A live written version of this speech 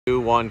2,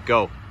 1,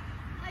 go.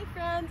 Hi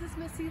friends, it's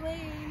Miss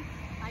Elaine.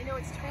 I know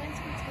it's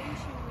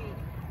Transportation Week,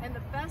 and the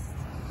best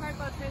part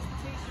about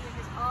Transportation Week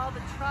is all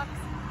the trucks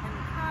and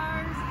the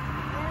cars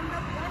and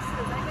the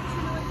buses. I bet you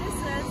know what this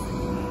is.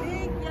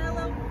 Big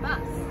yellow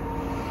bus.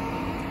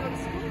 We get to go to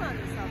school on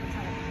this all the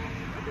time.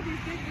 Look at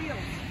these big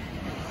wheels.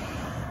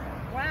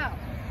 Wow.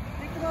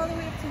 They come all the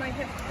way up to my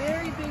hip.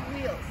 Very big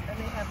wheels.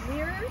 And they have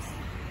mirrors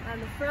on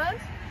the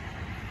front.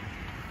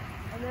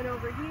 And then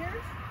over here,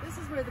 this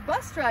is where the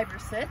bus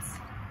driver sits.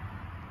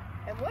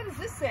 And what does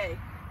this say?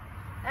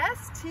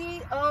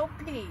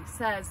 S-T-O-P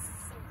says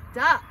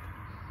stop.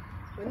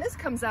 When this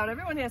comes out,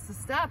 everyone has to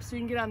stop so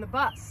you can get on the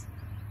bus.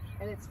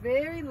 And it's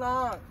very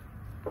long.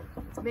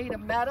 It's made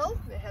of metal.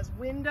 It has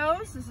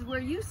windows. This is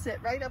where you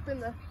sit, right up in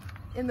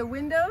the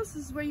windows.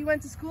 This is where you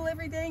went to school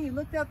every day and you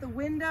looked out the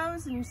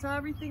windows and you saw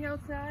everything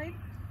outside.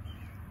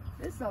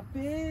 This is a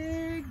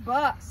big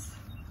bus.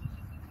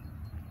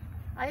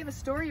 I have a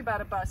story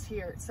about a bus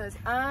here. It says,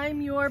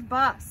 I'm your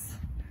bus.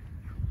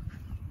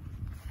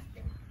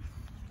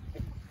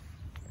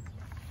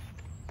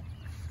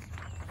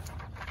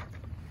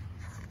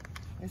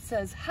 It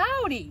says,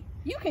 howdy,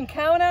 you can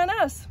count on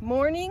us.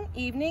 Morning,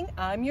 evening,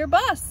 I'm your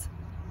bus.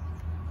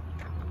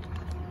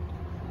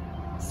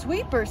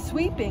 Sweeper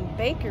sweeping,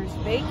 bakers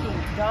baking.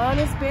 Dawn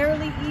is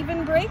barely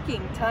even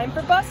breaking. Time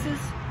for buses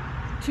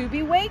to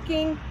be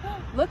waking.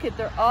 Look at,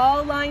 they're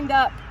all lined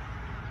up.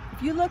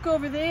 If you look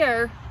over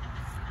there,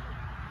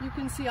 you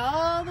can see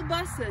all the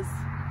buses.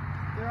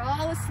 They're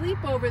all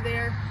asleep over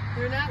there.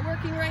 They're not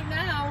working right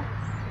now.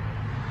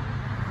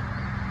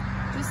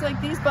 Just like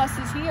these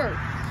buses here.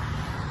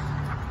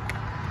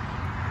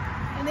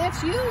 And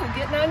that's you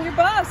getting on your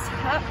bus.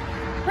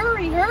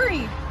 Hurry,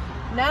 hurry.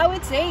 Now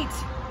it's 8.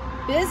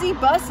 Busy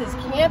buses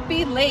can't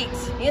be late.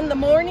 In the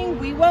morning,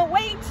 we won't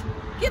wait.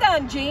 Get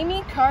on,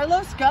 Jamie,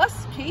 Carlos,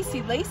 Gus,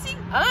 Casey, Lacey.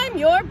 I'm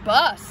your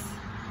bus.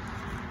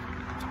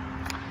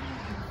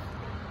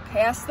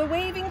 Past the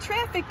waving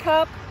traffic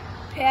cop.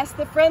 Past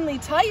the friendly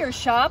tire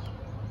shop.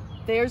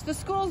 There's the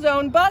school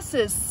zone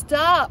buses.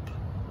 Stop.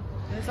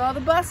 There's all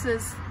the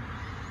buses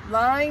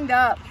lined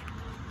up.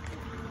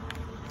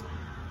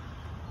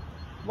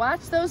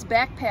 Watch those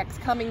backpacks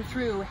coming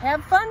through.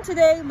 Have fun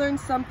today, learn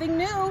something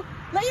new.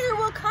 Later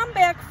we'll come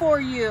back for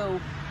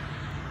you.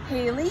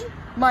 Haley,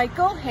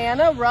 Michael,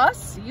 Hannah,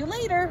 Russ, see you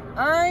later.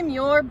 I'm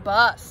your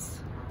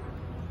bus.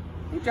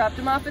 You dropped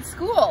him off at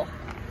school.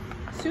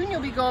 Soon you'll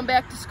be going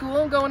back to school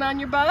and going on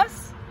your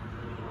bus.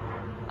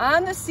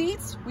 On the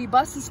seats, we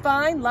buses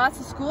find lots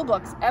of school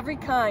books, every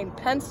kind,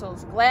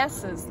 pencils,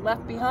 glasses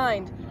left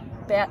behind,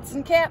 bats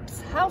and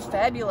caps, how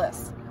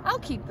fabulous. I'll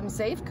keep them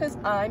safe because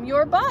I'm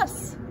your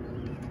bus.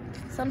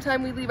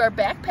 Sometimes we leave our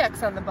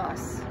backpacks on the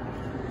bus.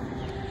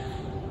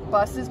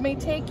 Buses may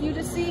take you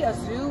to see a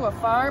zoo, a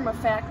farm, a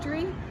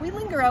factory. We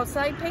linger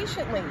outside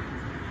patiently.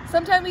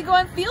 Sometimes we go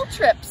on field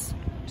trips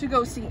to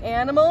go see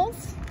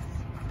animals.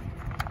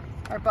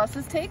 Our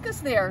buses take us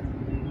there.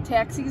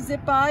 Taxis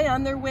zip by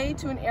on their way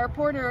to an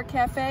airport or a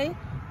cafe.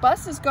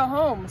 Buses go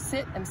home,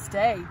 sit and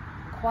stay.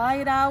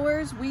 Quiet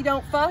hours, we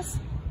don't fuss.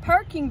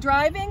 Parking,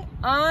 driving,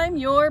 I'm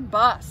your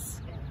bus.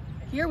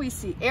 Here we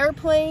see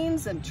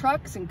airplanes and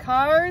trucks and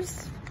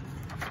cars.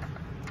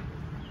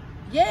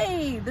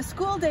 Yay, the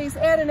school day's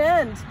at an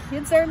end.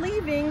 Kids are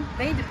leaving.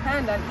 They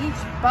depend on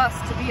each bus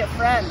to be a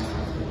friend.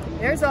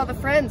 There's all the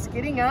friends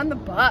getting on the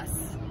bus.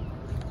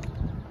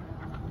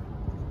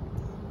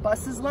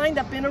 Buses lined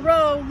up in a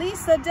row.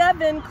 Lisa,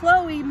 Devin,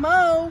 Chloe,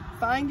 Mo.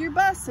 Find your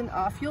bus and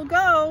off you'll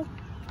go.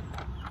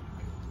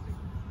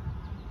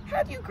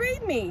 How'd you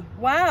grade me?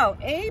 Wow,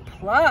 A+.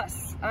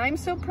 I'm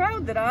so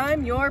proud that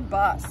I'm your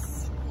bus.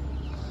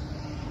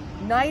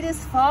 Night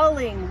is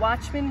falling,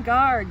 watchmen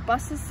guard,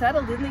 buses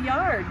settled in the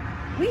yard.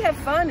 We have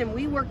fun and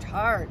we worked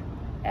hard.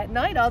 At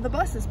night, all the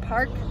buses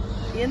park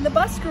in the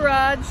bus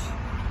garage.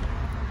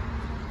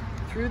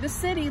 Through the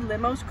city,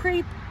 limos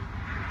creep.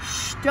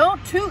 Shh,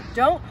 don't toot,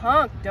 don't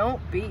honk,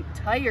 don't beep.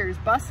 Tires,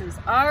 buses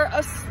are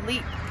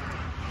asleep.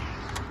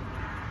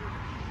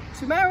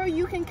 Tomorrow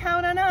you can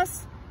count on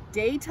us.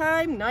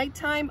 Daytime,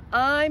 nighttime,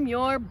 I'm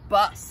your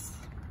bus.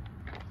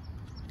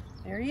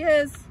 There he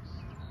is.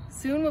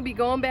 Soon we'll be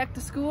going back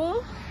to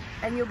school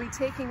and you'll be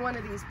taking one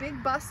of these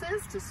big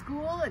buses to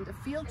school and to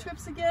field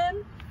trips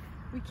again.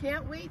 We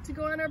can't wait to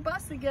go on our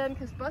bus again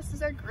because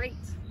buses are great.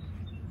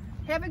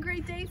 Have a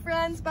great day,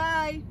 friends.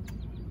 Bye.